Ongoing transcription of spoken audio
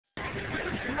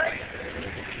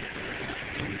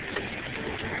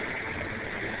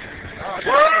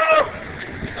Whoa!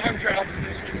 Time travel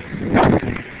position.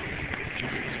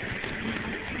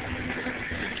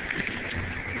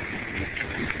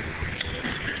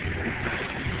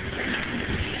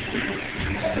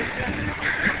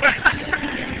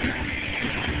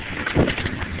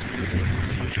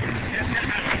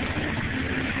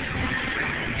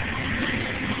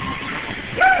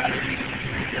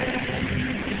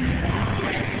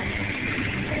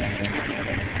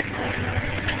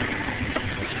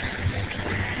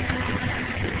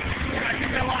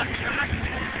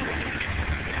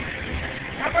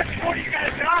 How much more do you guys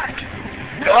got?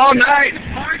 All night.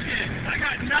 Market. I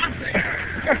got nothing.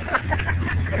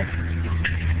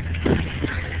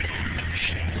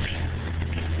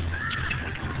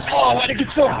 Oh, why'd it get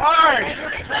so hard?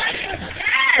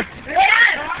 Yes!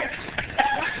 Yes!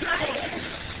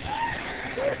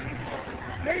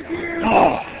 Thank you.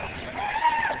 Oh.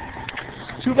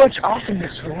 Too much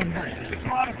awesomeness for one night. It's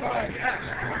modified.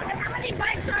 Yeah. How many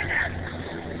bikes are there?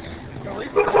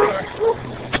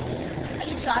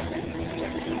 Any chocolate?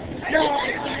 No,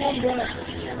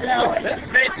 that's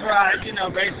base ride, you know,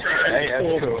 base ride. Hey, that's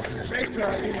cool. Base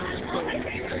ride, you know.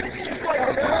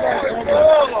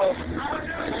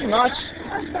 Too much.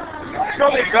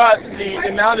 Probably got the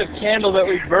amount of candle that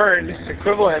we burned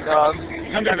equivalent of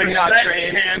having not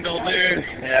trained. Candle, dude.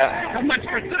 Yeah. How much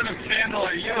percent of candle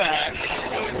are you at?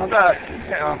 About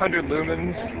 100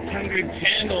 lumens. 100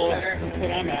 candles. That's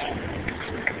what I'm at.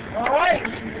 Alright.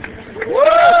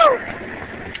 Whoa!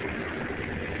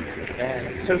 Man,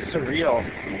 it's so surreal.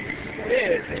 It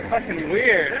is. It's fucking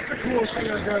weird. That's the coolest thing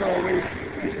I've done all week.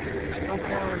 So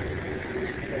far.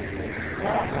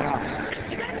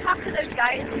 You guys talk to those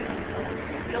guys who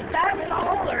built that at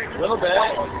all, or A little bit.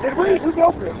 Did we? Who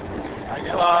built it?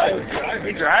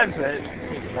 He drives it.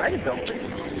 I built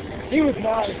it. He was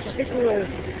nice. I think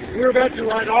we were about to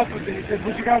ride off with it. He said,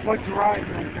 would you guys like to ride?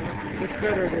 And I said, it's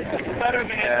better than It's better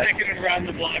than taking it around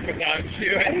the block without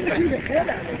you. I didn't see the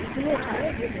head of it. It's a little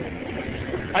head, isn't it?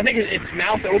 I think its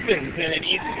mouth opens and it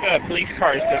eats police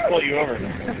cars to pull you over.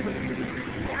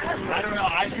 I don't know.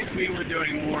 I think we were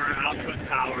doing more output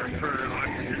power for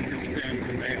oxygen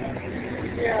than they were.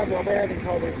 Yeah, well, they haven't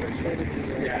told us what's ready to do.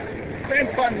 Yeah. Same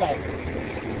fun level.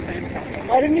 Same fun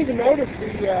level. I didn't even notice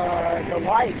the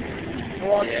light.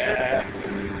 Yeah.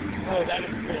 Oh, that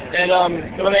is cool. And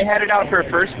when they had it out for a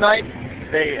first night,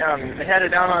 they had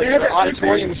it out on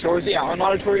Auditorium Shores. Yeah, on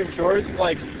Auditorium Shores,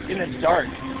 like in the dark.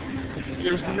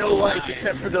 There's no lights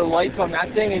except for the lights on that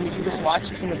thing, and you can just watch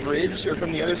it from the bridge or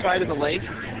from the other side of the lake,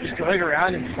 just going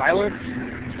around in silence.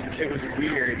 It was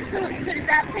weird. So is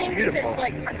that thing, Beautiful. is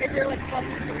there like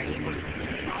public parade for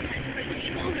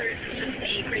vehicles, or is it just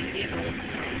a crazy vehicle?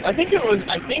 I think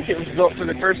it was built for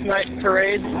the first night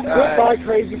parade Goodbye,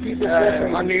 crazy people.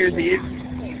 on New Year's Eve.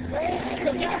 So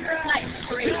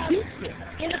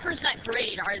in the first night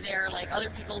parade, are there like other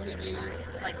people who do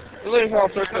like? Well, there's all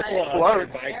sorts of floats,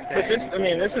 but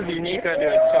this is unique unto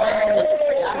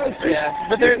itself. Yeah,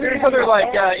 but there's other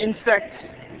like insect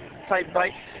type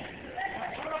bikes.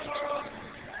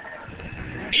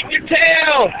 Eat your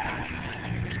tail!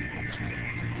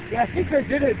 Yeah, I think they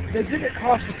did it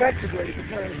cost effectively because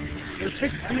they're 6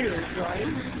 gears, right?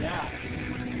 Yeah.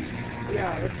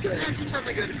 Yeah, that's good. It sounds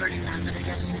like go to Burning Man, but I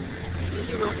guess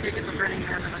you will take it to Burning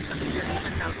Man unless something good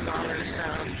 $10,000.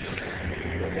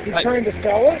 So. He's trying to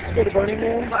sell it? Go to Burning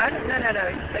Man? Well, no.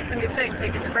 Like when you say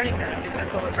take it to Burning Man, because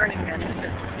that's what Burning Man is.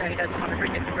 He doesn't want to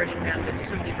bring it to Burning Man, but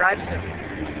somebody bribes him.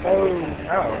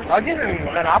 Oh, I'll give him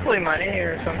Monopoly money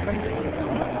or something.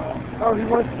 Oh, he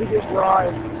wants to get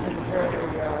bribed.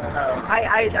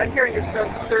 I'm hearing this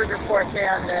from third report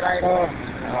hand that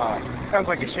Sounds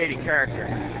like a shady character.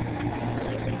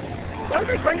 Well,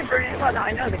 they're going to Burning. Well, no,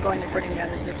 I know they're going to Burning Man.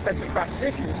 It's an expensive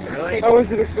proposition. Really? Oh, is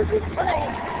it expensive? Well,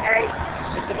 alright.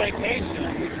 It's a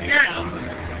vacation.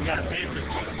 Yeah. You gotta pay for it.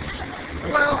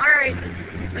 Well, alright.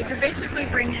 Like, you're basically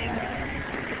bringing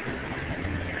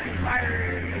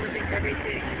fire,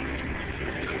 everything,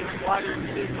 water and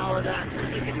food and all of that. So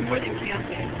it's more than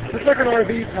camping. It's like an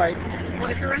RV type. Well,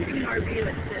 if you're renting an RV,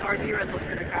 the RV rental's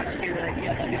going to cost you like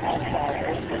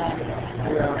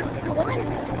 $2,000. Yeah.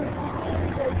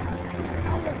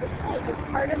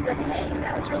 Part of the thing.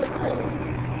 That was really cool.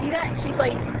 See that? She's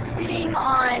like sitting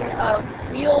on a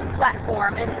wheeled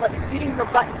platform and like scooting her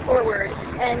butt forward,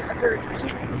 and her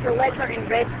legs are in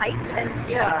red tights, and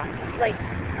yeah, like.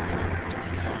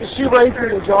 Is she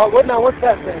raising the jaw? What's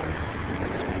that thing?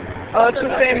 Oh, it's the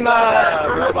same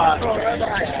robot.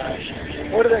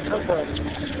 Where did that come from?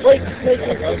 Wait, make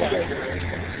it.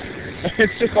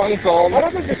 It's just on its own. I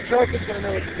don't think this truck is going to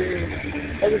know what to do.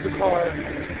 That is a car.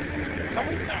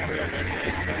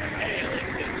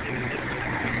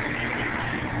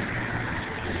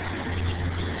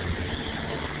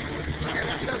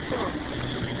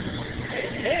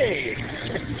 Hey!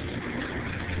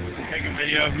 Taking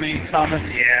video of me, Thomas?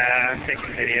 Yeah, I'm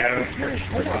taking video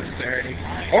for posterity.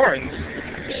 Orange.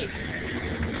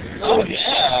 Oh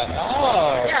yeah.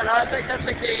 Oh. Yeah, no, that's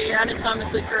like the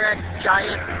anatomically correct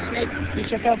giant snake. You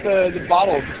check out the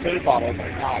bottles, the soda bottles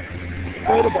on top.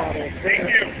 Soda bottle. Thank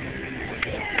you.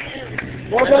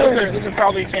 Well done. Those are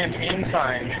probably campaign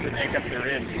signs that make up the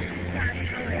ribs.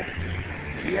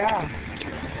 Yeah.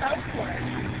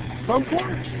 Foam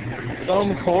core?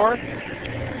 Foam core?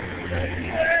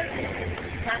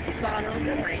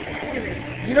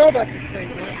 You know about this thing,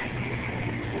 right?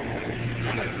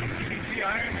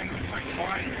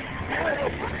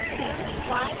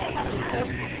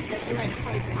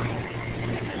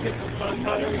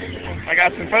 I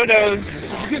got some photos.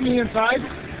 Did you get me inside?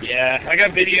 Yeah, I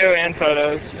got video and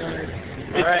photos.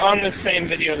 It's right. on the same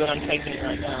video that I'm taking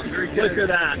right now. Flicker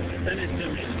that. Send it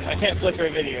to me. I can't flicker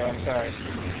a video, I'm sorry.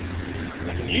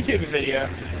 I can YouTube a video.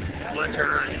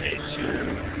 Flicker and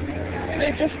YouTube.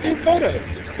 Hey, just do photos.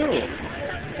 It's cool.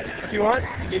 If you want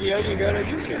video, you can go to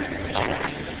YouTube.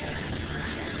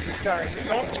 Sorry.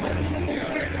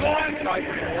 One night.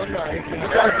 He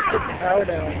tried to put the power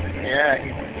down. Yeah, he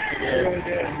He did. really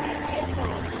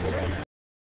did.